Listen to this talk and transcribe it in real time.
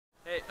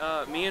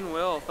me and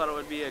Will thought it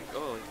would be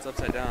it's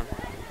upside down.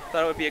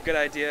 Thought it would be a good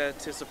idea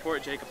to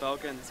support Jacob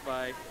Elkins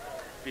by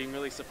being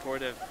really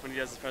supportive when he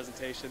does his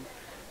presentation.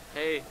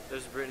 Hey,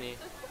 there's Brittany.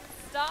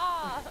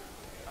 Stop!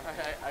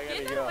 I gotta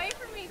Get go. that away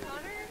from me,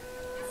 Connor.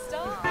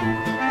 Stop.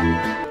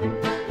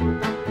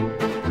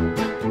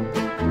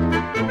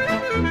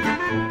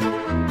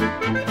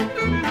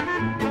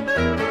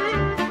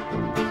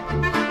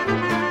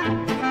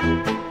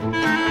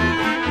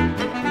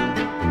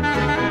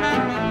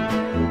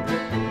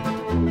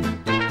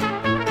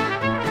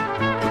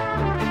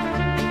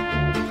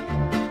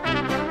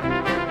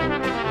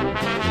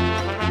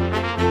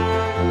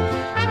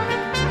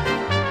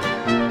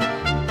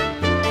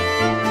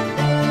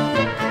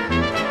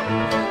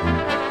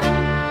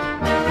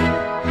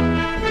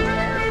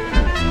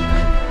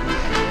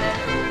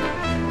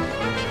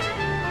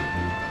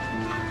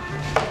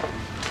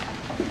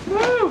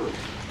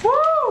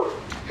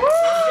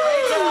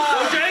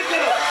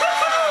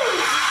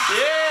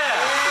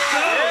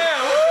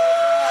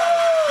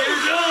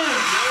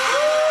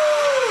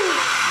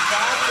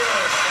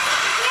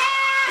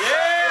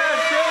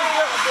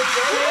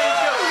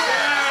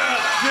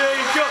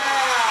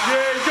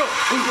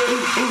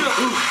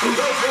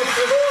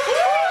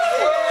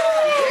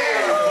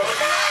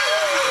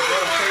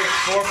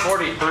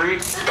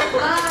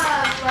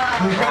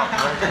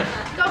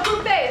 Go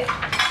blue face.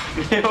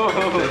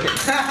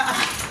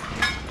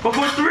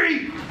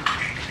 443.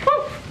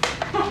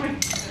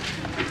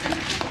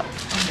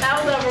 That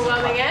was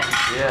overwhelming, eh?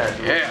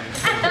 Yeah.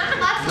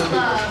 Lots of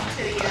love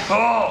to you.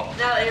 Oh.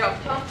 Now that you're up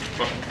top.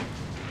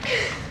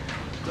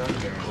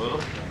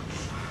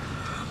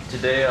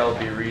 Today I'll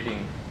be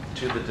reading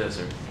To the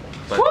Desert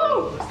by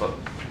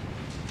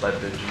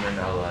Benjamin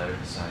Allier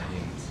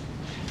Sahins.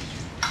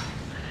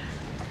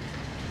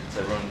 Is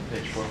that on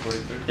page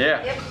 443?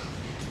 Yeah. Yep.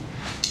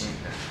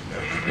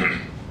 Okay.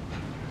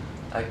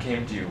 I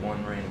came to you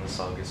one rainless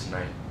August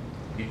night.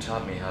 You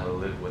taught me how to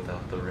live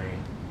without the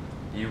rain.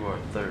 You are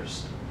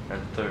thirst,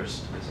 and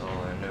thirst is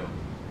all I know.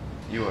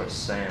 You are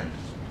sand,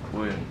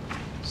 wind,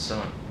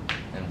 sun,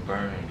 and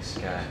burning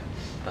sky,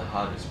 the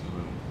hottest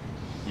blue.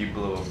 You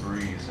blow a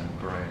breeze and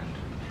brand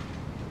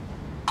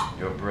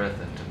your breath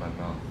into my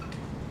mouth.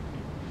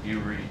 You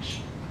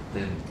reach,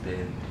 then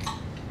bend.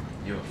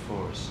 You are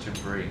forced to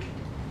break,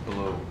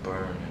 blow,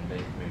 burn, and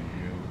make me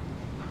new.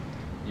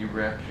 You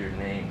wrap your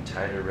name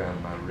tight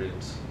around my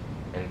ribs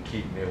and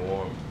keep me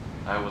warm.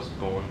 I was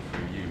born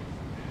for you.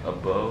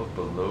 Above,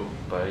 below,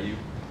 by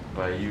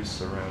you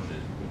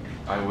surrounded.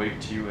 I wake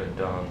to you at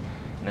dawn,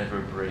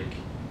 never break.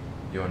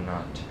 You're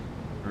not.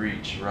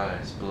 Reach,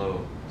 rise,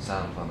 blow,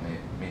 sálvame,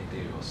 mi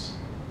Dios.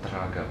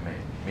 Trágame,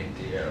 mi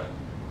tierra,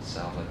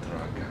 salva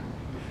traga.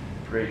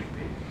 Pray,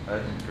 baby, I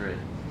can pray.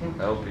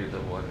 I'll be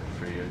the water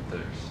for your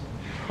thirst.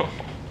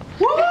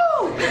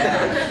 Woo!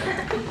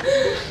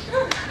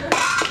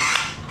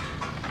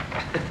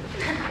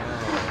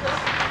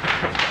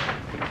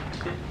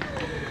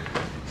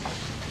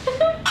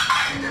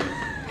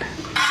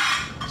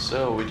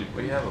 So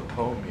we have a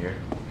poem here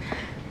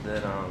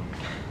that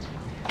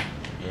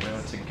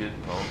it's a good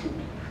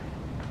poem,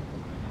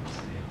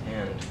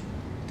 and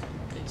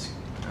it's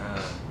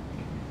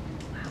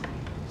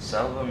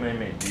Sálvame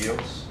mi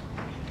Dios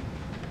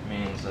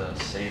means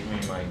save me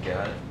my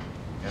God,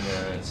 and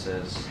then it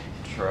says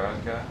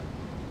Traga,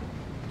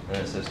 and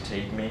it says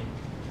take me,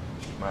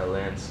 my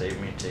land, save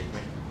me, take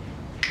me.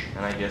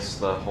 And I guess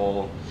the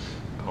whole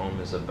poem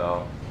is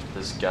about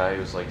this guy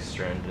who's like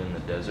stranded in the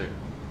desert,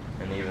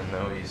 and even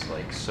though he's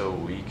like so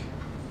weak,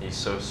 he's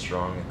so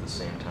strong at the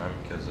same time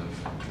because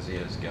he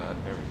has God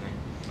and everything.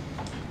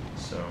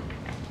 So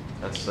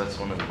that's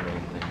one of the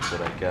main things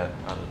that I got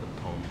out of the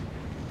poem,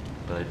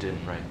 but I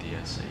didn't write the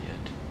essay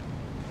yet.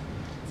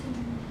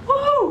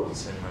 Woo!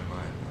 It's in my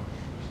mind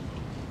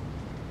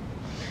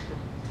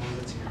though.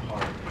 It's in your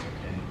heart.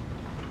 Okay.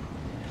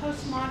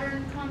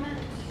 Postmodern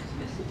comments?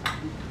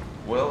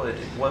 Well, it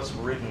was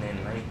written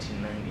in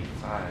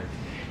 1995.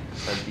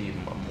 So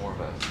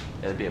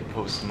it'd be a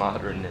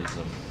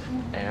postmodernism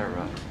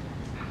era.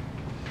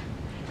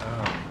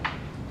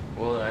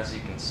 Well, as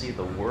you can see,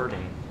 the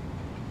wording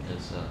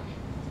is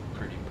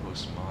pretty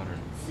postmodern.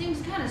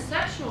 Seems kind of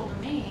sexual to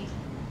me.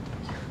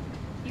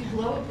 You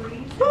blow a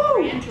breeze and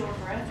brand your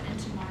breath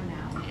into my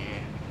mouth.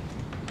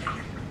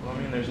 Well, I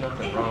mean, there's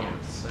nothing wrong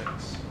with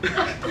sex.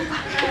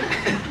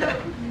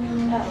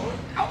 No.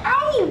 Ow,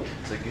 ow!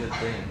 It's a good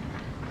thing.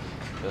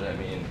 But I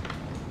mean,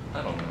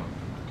 I don't know.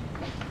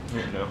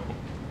 You know.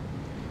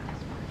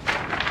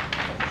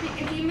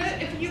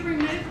 If you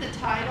remove the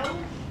title,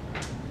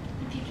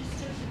 if you just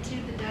took the To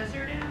the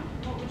Desert out,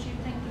 what would you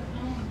think the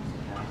poem was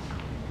about?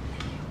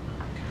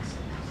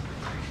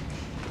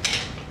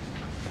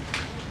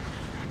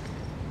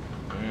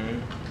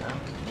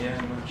 Yeah,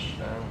 much.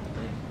 I don't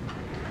think.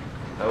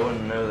 I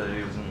wouldn't know that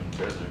he was in the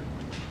desert.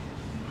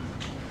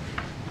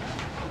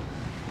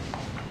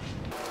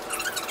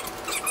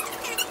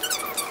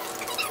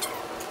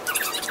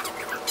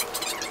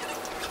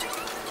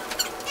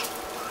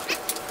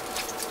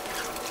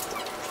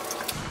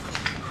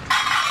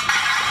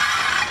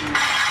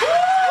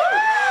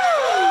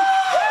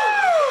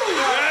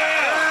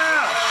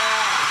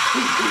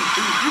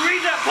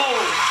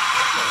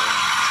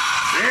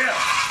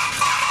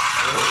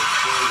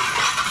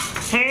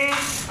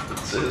 It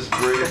says,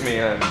 brave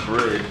me, I'm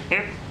brave.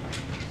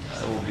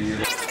 I will be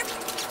there.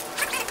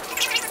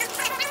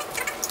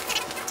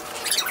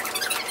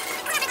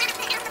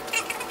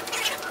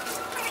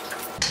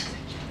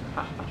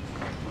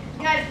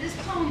 Guys, this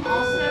poem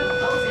also.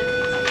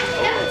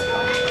 Yeah, that's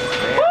fine.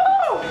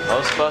 I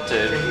was about to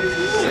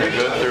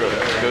go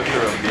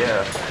through them,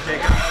 yeah.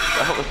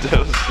 That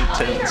was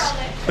intense.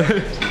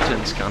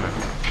 Intense, kind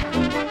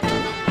of.